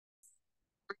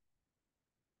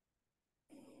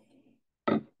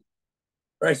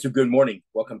All right, so good morning.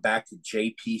 Welcome back to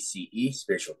JPCE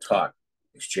Spiritual Talk.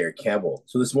 It's Jared Campbell.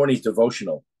 So this morning's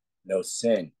devotional, No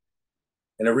Sin,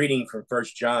 and a reading from 1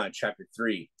 John chapter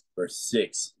 3, verse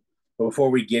 6. But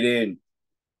before we get in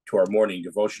to our morning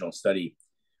devotional study,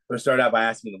 I'm going to start out by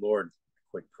asking the Lord a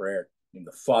quick prayer in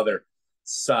the Father,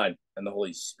 Son, and the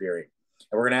Holy Spirit.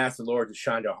 And we're going to ask the Lord to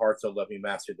shine to our hearts, O loving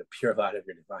Master, the pure light of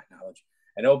your divine knowledge,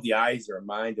 and open the eyes of our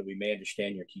mind that we may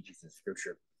understand your teachings in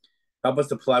Scripture. Help us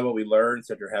to apply what we learn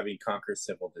so after having conquered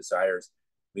simple desires,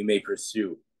 we may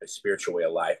pursue a spiritual way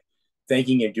of life,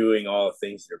 thinking and doing all the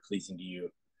things that are pleasing to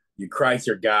you. You, Christ,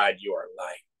 are God, you are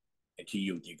light, and to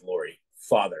you give glory,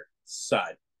 Father, Son,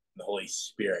 and the Holy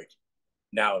Spirit,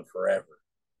 now and forever,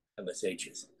 endless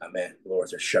ages. Amen. The Lord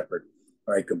is our shepherd.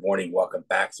 All right, good morning. Welcome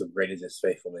back. So great is his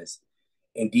faithfulness.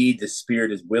 Indeed, the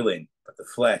spirit is willing, but the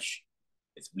flesh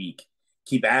is weak.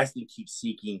 Keep asking, keep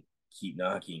seeking, keep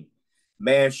knocking.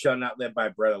 Man shall not live by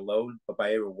bread alone, but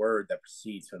by every word that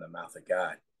proceeds from the mouth of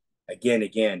God.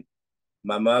 Again,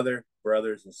 my mother,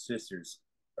 brothers, and sisters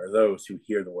are those who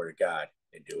hear the word of God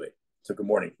and do it. So good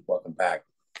morning. Welcome back.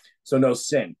 So no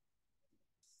sin.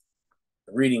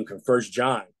 A reading from 1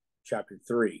 John chapter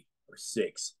 3, verse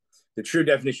 6. The true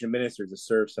definition of minister is to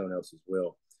serve someone else's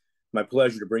will. My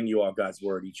pleasure to bring you all God's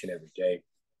word each and every day.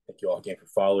 Thank you all again for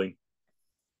following.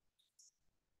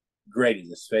 Great is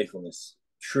his faithfulness.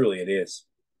 Truly it is.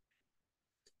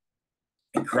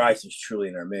 And Christ is truly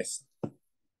in our midst.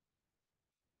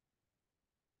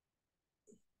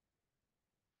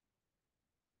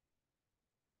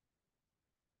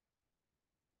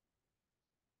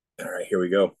 All right, here we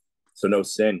go. So no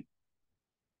sin.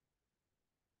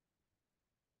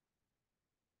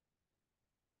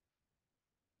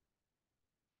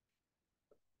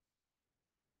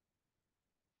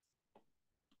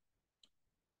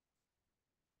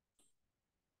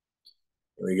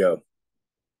 Here we go.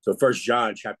 So 1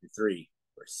 John chapter 3,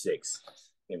 verse 6.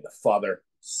 In the Father,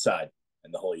 Son,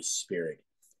 and the Holy Spirit.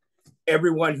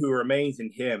 Everyone who remains in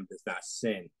him does not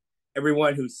sin.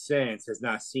 Everyone who sins has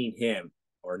not seen him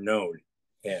or known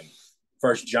him.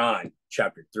 1 John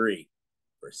chapter 3,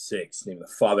 verse 6. In the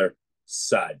Father,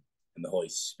 Son, and the Holy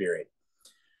Spirit.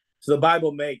 So the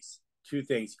Bible makes two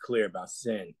things clear about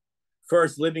sin.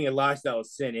 First, living a lifestyle of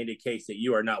sin indicates that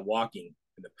you are not walking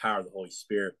in the power of the Holy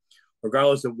Spirit,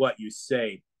 regardless of what you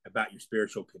say about your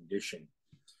spiritual condition.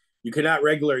 You cannot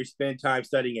regularly spend time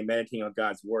studying and meditating on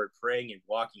God's word, praying and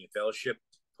walking in fellowship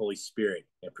with the Holy Spirit,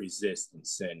 and persist in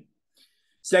sin.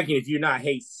 Second, if you do not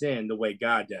hate sin the way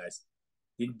God does,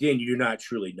 then you do not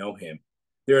truly know him.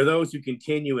 There are those who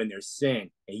continue in their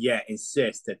sin and yet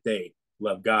insist that they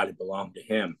love God and belong to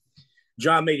him.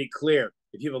 John made it clear,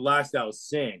 if you have a lifestyle of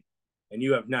sin and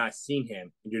you have not seen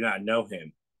him and do not know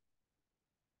him,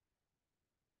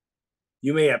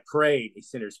 you may have prayed a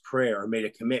sinner's prayer or made a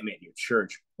commitment in your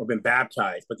church or been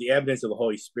baptized, but the evidence of the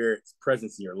Holy Spirit's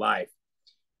presence in your life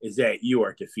is that you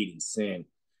are defeating sin.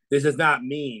 This does not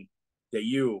mean that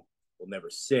you will never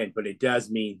sin, but it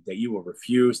does mean that you will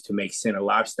refuse to make sin a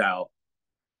lifestyle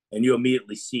and you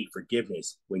immediately seek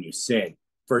forgiveness when you sin.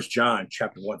 1 John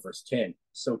chapter 1, verse 10.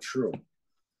 So true.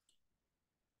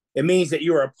 It means that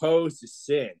you are opposed to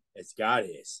sin as God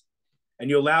is, and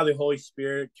you allow the Holy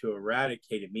Spirit to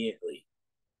eradicate immediately.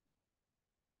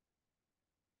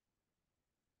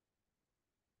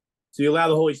 So you allow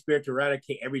the Holy Spirit to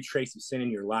eradicate every trace of sin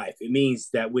in your life. It means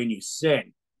that when you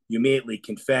sin, you immediately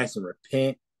confess and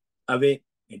repent of it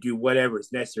and do whatever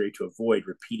is necessary to avoid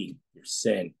repeating your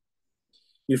sin.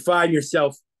 You find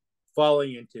yourself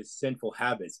falling into sinful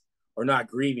habits or not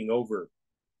grieving over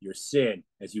your sin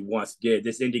as you once did.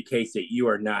 This indicates that you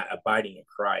are not abiding in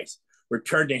Christ.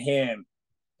 Return to him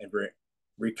and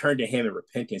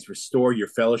repentance. Restore your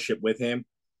fellowship with him,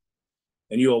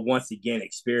 and you will once again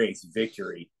experience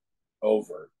victory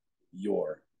over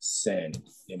your sin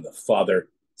in the Father,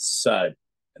 Son,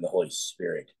 and the Holy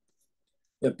Spirit.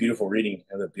 A beautiful reading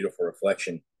and a beautiful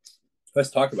reflection. Let's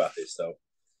talk about this, though.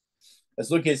 Let's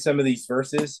look at some of these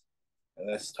verses and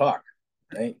let's talk,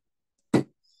 right? All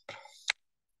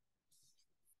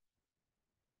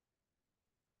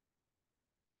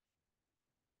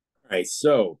right,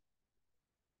 so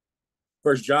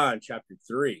 1 John chapter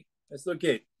 3. Let's look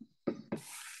at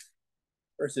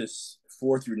verses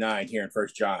 4 through 9 here in 1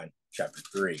 John chapter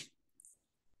 3.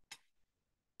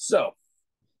 So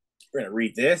we're going to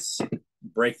read this,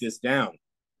 break this down.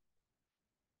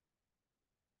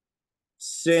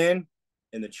 Sin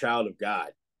and the child of God.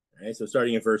 All right, so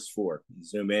starting in verse 4.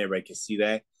 Zoom in, everybody can see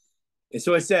that. And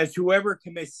so it says, whoever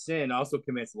commits sin also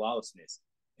commits lawlessness,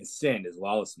 and sin is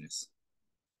lawlessness.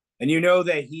 And you know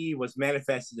that he was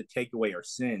manifested to take away our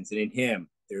sins, and in him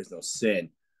there is no sin.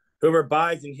 Whoever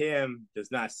abides in him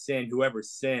does not sin. Whoever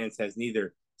sins has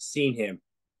neither seen him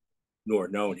nor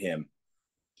known him.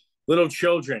 Little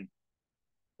children,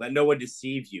 let no one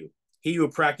deceive you. He who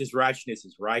practices righteousness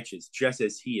is righteous, just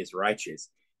as he is righteous.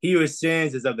 He who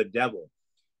sins is of the devil,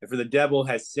 and for the devil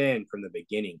has sinned from the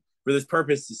beginning. For this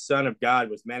purpose, the Son of God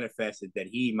was manifested that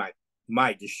he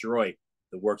might destroy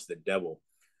the works of the devil.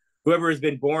 Whoever has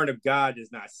been born of God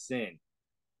does not sin,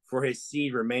 for his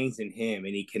seed remains in him,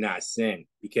 and he cannot sin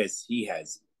because he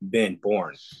has been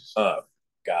born of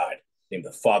God. In the name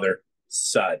of the Father,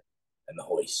 Son, and the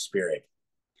Holy Spirit.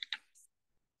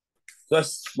 So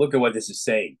let's look at what this is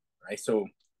saying, right? So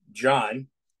John,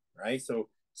 right? So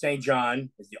St.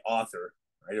 John is the author,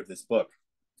 right, of this book.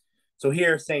 So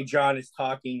here, St. John is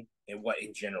talking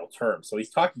in general terms. So he's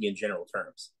talking in general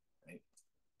terms, right?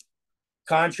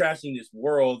 Contrasting this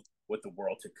world with the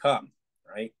world to come,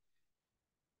 right?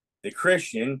 The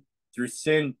Christian, through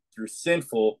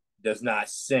sinful, does not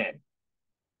sin,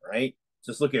 right?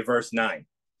 So let's look at verse 9. It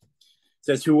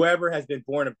says, whoever has been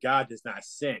born of God does not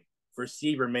sin, for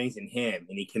seed remains in him,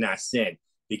 and he cannot sin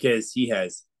because he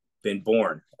has been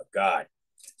born of God.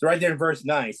 So right there in verse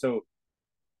 9, so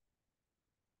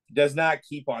does not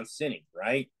keep on sinning,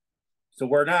 right? So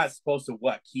we're not supposed to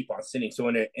keep on sinning. So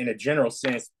in a general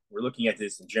sense, we're looking at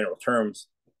this in general terms,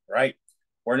 right?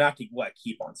 We're not to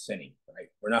keep on sinning, right?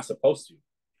 We're not supposed to.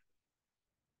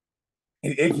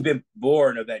 If you've been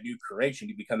born of that new creation,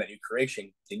 you become that new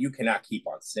creation, then you cannot keep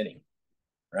on sinning,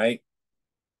 right?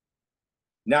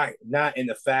 Not in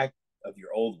the fact of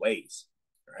your old ways,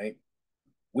 right?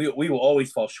 We will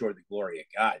always fall short of the glory of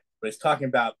God, but it's talking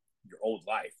about your old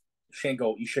life.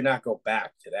 You should not go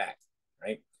back to that,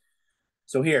 right?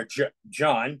 So here,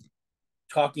 John,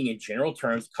 talking in general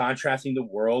terms, contrasting the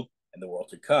world and the world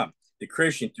to come. The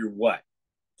Christian through what?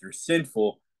 Through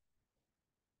sinful,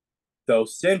 though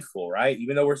sinful, right?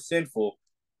 Even though we're sinful,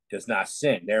 does not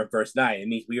sin. There in verse 9, it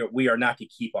means we are not to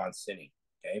keep on sinning,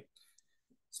 okay?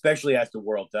 Especially as the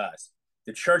world does.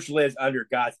 The church lives under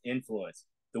God's influence.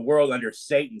 The world under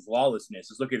Satan's lawlessness.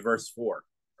 Let's look at verse 4,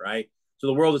 right? So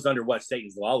the world is under what?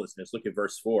 Satan's lawlessness. Look at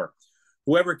verse 4.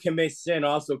 Whoever commits sin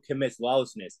also commits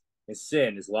lawlessness, and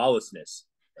sin is lawlessness,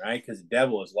 right? Because the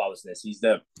devil is lawlessness. He's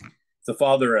the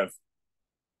father of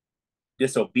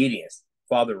disobedience,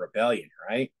 father of rebellion,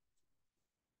 right?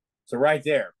 So right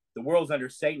there, the world's under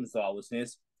Satan's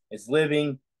lawlessness, is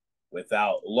living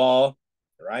without law,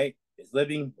 right? Is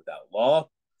living without law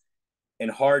and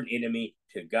hard enemy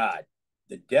to God.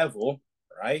 The devil,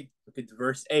 right? Look at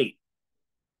verse 8.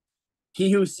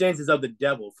 He who sins is of the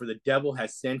devil, for the devil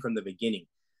has sinned from the beginning.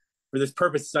 For this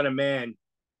purpose,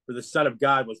 for the Son of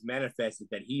God was manifested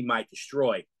that he might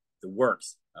destroy the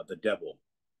works of the devil.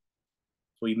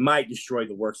 So he might destroy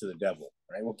the works of the devil,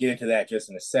 right? We'll get into that just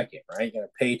in a second, right? You got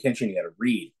to pay attention. You got to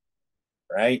read,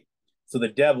 right? So the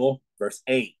devil, verse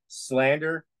 8,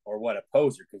 slander or what?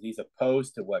 Opposer, because he's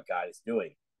opposed to what God is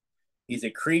doing. He's a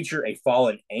creature, a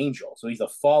fallen angel. So he's a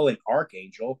fallen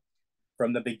archangel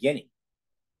from the beginning.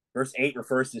 Verse 8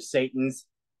 refers to Satan's,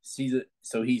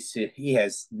 so he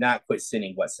has not quit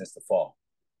sinning since the fall,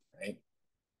 right?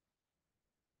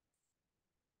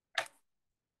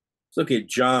 Let's look at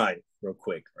John real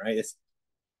quick, right?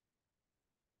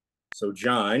 So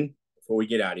John, before we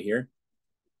get out of here,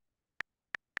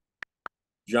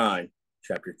 John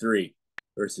chapter 3,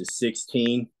 verses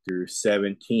 16 through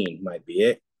 17 might be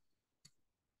it.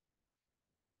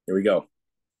 Here we go.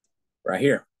 Right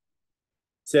here.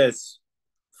 It says,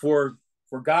 For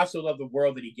God so loved the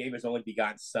world that he gave his only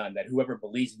begotten Son, that whoever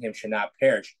believes in him should not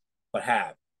perish, but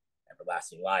have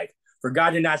everlasting life. For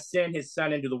God did not send his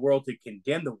Son into the world to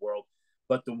condemn the world,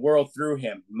 but the world through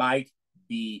him might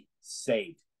be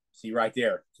saved. See right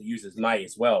there, to use his might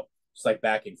as well, just like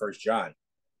back in 1 John.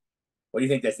 What do you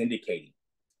think that's indicating?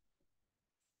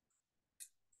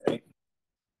 Right?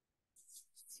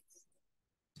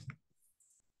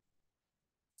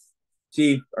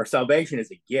 See, our salvation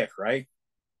is a gift, right?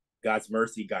 God's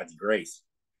mercy, God's grace.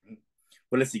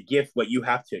 But it's a gift what you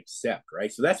have to accept,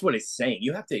 right? So that's what it's saying.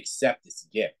 You have to accept this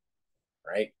gift,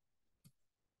 right?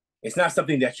 It's not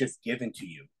something that's just given to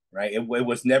you, right? It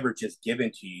was never just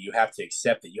given to you. You have to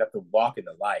accept it. You have to walk in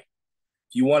the light.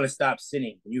 If you want to stop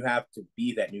sinning, you have to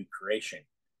be that new creation.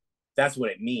 That's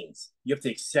what it means. You have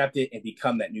to accept it and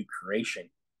become that new creation,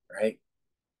 right?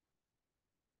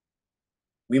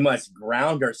 We must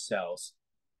ground ourselves,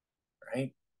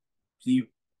 right? See,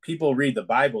 people read the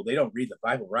Bible. They don't read the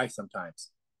Bible right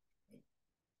sometimes.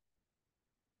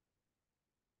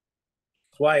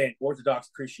 That's why in Orthodox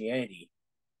Christianity,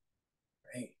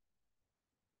 right,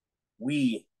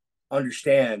 we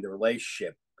understand the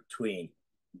relationship between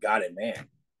God and man,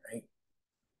 right?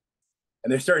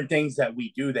 And there's certain things that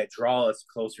we do that draw us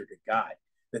closer to God.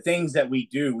 The things that we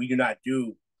do not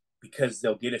do because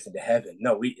they'll get us into heaven.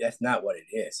 No, that's not what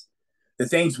it is. The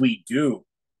things we do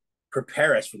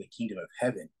prepare us for the kingdom of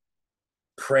heaven.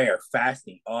 Prayer,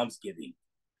 fasting, almsgiving,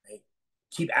 right?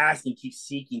 Keep asking, keep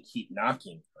seeking, keep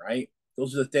knocking, right?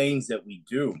 Those are the things that we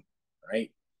do,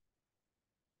 right?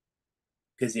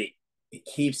 Because it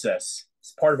keeps us,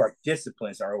 it's part of our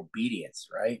disciplines, our obedience,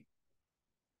 right?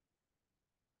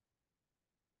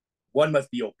 One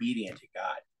must be obedient to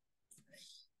God.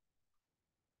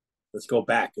 Let's go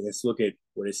back and let's look at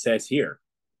what it says here,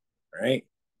 right?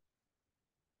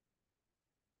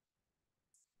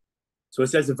 So it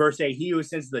says in verse 8, he who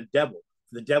sins the devil,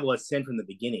 for the devil has sinned from the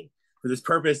beginning. For this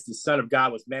purpose, the Son of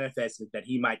God was manifested that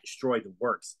he might destroy the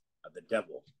works of the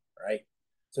devil, right?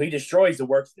 So he destroys the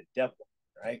works of the devil,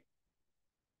 right?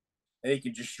 And he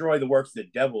can destroy the works of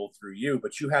the devil through you,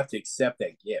 but you have to accept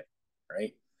that gift,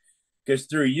 right? Because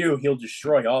through you, he'll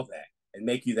destroy all that and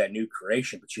make you that new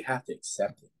creation, but you have to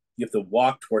accept it. You have to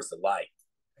walk towards the light.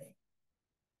 Right?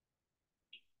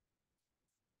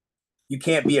 You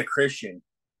can't be a Christian,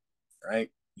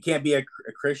 right? You can't be a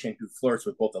Christian who flirts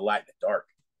with both the light and the dark.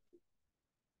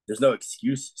 There's no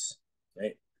excuses,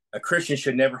 right? A Christian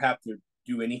should never have to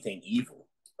do anything evil,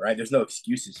 right? There's no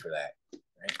excuses for that,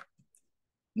 right?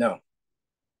 No,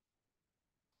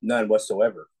 none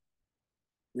whatsoever.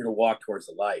 You're to walk towards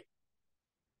the light.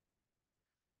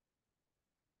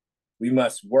 We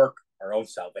must work our own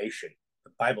salvation.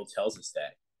 The Bible tells us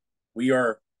that. We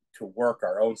are to work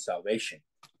our own salvation.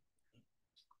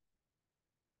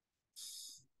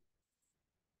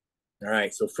 All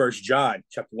right, so First John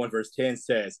chapter 1, verse 10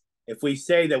 says, if we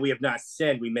say that we have not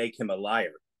sinned, we make him a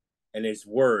liar, and his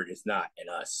word is not in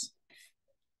us.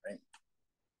 Right?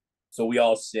 So we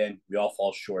all sin, we all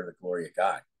fall short of the glory of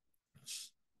God.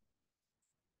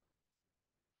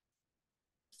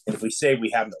 And if we say we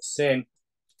have no sin,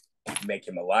 we make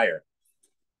him a liar.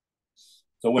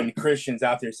 So when Christians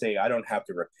out there say, I don't have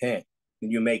to repent,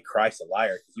 then you make Christ a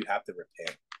liar because you have to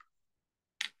repent.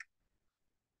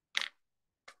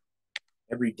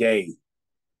 Every day,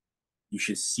 you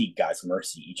should seek God's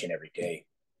mercy each and every day.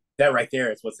 That right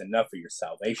there is what's enough for your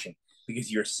salvation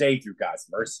because you're saved through God's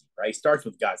mercy, right? It starts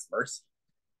with God's mercy,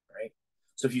 right?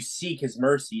 So if you seek his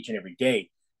mercy each and every day,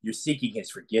 you're seeking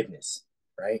his forgiveness,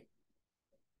 right?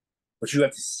 But you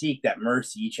have to seek that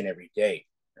mercy each and every day,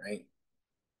 right?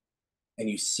 And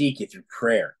you seek it through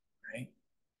prayer, right?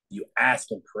 You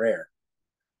ask in prayer.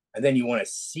 And then you want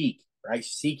to seek, right?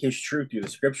 Seek his truth through the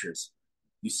scriptures.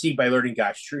 You seek by learning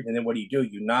God's truth. And then what do?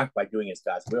 You knock by doing as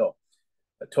God's will.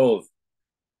 I told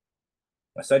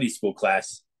my Sunday school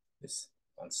class this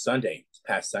on Sunday, this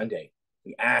past Sunday,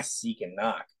 we ask, seek, and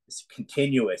knock. It's a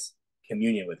continuous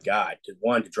communion with God to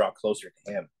draw closer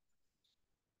to him.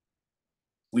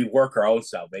 We work our own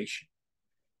salvation,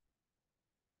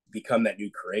 become that new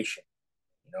creation.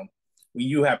 You know,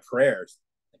 you have prayers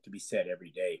that can be said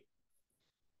every day.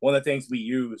 One of the things we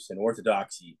use in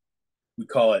Orthodoxy, we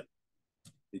call it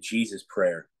the Jesus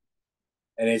prayer.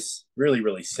 And it's really,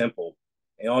 really simple.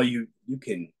 And all you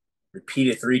can repeat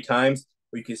it 3 times,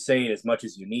 or you can say it as much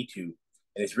as you need to.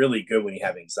 And it's really good when you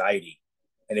have anxiety.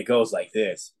 And it goes like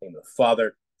this: in the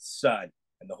Father, Son,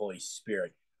 and the Holy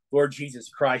Spirit. Lord Jesus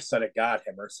Christ, Son of God,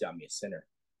 have mercy on me, a sinner.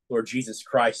 Lord Jesus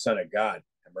Christ, Son of God,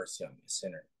 have mercy on me, a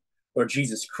sinner. Lord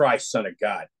Jesus Christ, Son of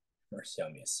God, have mercy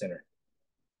on me, a sinner.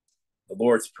 The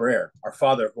Lord's Prayer. Our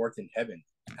Father who art in heaven,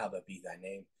 hallowed be thy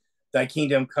name. Thy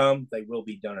kingdom come, thy will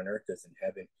be done on earth as in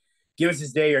heaven. Give us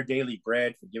this day our daily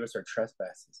bread. Forgive us our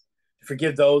trespasses.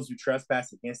 Forgive those who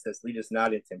trespass against us. Lead us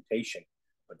not into temptation,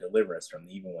 but deliver us from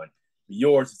the evil one. For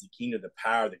yours is the kingdom, the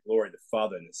power, the glory of the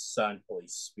Father, and the Son, Holy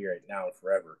Spirit, now and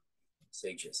forever.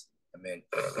 Sages. Amen.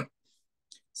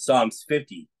 Psalms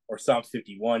 50 or Psalms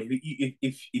 51.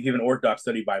 If you have an Orthodox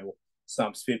study Bible,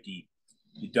 Psalms 50.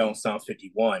 If you don't, Psalms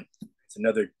 51. It's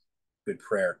another good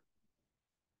prayer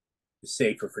to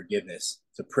say for forgiveness.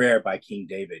 It's a prayer by King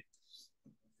David.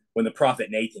 When the prophet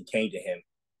Nathan came to him,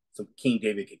 so King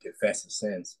David could confess his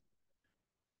sins.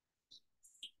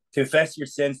 Confess your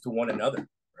sins to one another,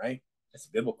 right? That's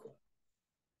biblical.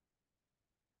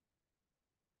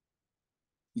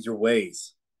 These are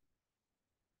ways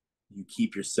you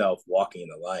keep yourself walking in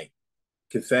the light.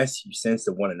 Confess your sins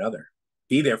to one another.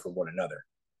 Be there for one another.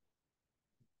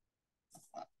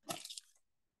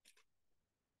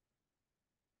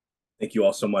 Thank you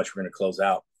all so much. We're going to close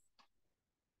out.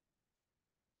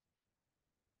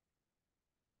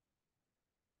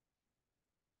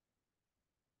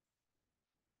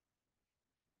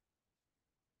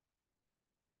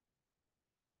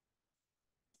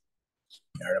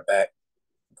 All right, I'm back.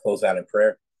 Close out in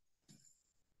prayer.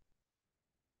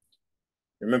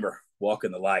 Remember, walk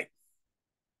in the light.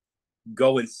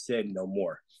 Go and sin no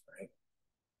more. Right?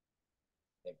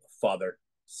 In the Father,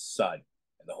 Son,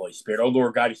 and the Holy Spirit. Oh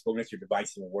Lord God, you spoke us your divine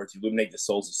seeming words. Illuminate the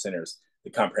souls of sinners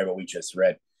to comprehend what we just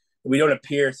read. We don't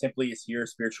appear simply as hearers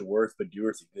of spiritual words, but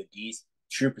doers of good deeds,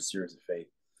 true pursuers of faith.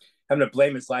 Having a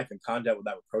blameless life and conduct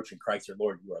without reproach in Christ our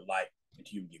Lord, you are light, and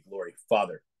to you we give glory.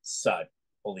 Father, Son,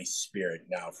 Holy Spirit,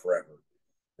 now and forever.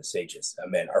 The sages.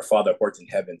 Amen. Our Father, who art in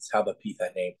heavens, hallowed be thy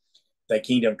name. Thy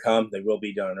kingdom come, thy will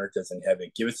be done on earth as in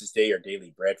heaven. Give us this day our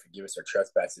daily bread. Forgive us our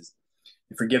trespasses.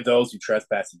 And forgive those who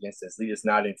trespass against us. Lead us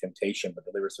not into temptation, but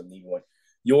deliver us from the evil one.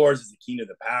 Yours is the kingdom,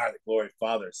 the power, the glory,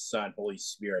 Father, Son, Holy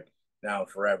Spirit, now and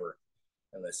forever,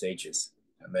 and the ages.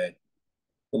 Amen.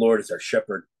 The Lord is our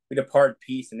shepherd. We depart in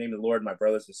peace in the name of the Lord, my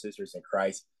brothers and sisters in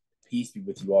Christ. Peace be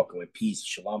with you all. Go in peace.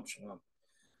 Shalom, shalom.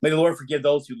 May the Lord forgive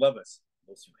those who love us,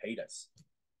 those who hate us.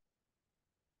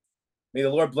 May the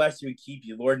Lord bless you and keep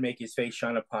you. Lord, make his face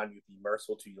shine upon you, be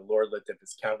merciful to you. The Lord lift up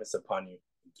his countenance upon you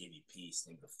and give you peace.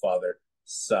 In the name of the Father,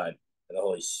 Son, and the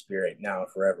Holy Spirit, now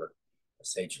and forever. The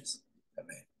sages.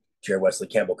 Amen. Jared Wesley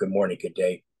Campbell, good morning, good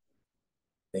day.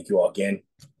 Thank you all again.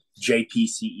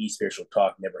 JPCE Spiritual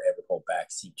Talk, never ever hold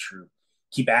back, seek truth.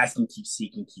 Keep asking, keep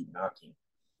seeking, keep knocking.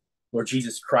 Lord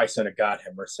Jesus Christ, Son of God,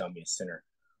 have mercy on me, a sinner.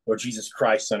 Lord Jesus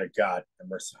Christ, Son of God, have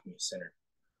mercy on me, a sinner.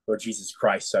 Lord Jesus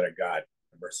Christ, Son of God,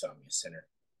 have mercy on me, a sinner.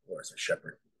 Lord is our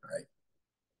shepherd. All right.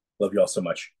 Love you all so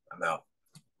much. I'm out.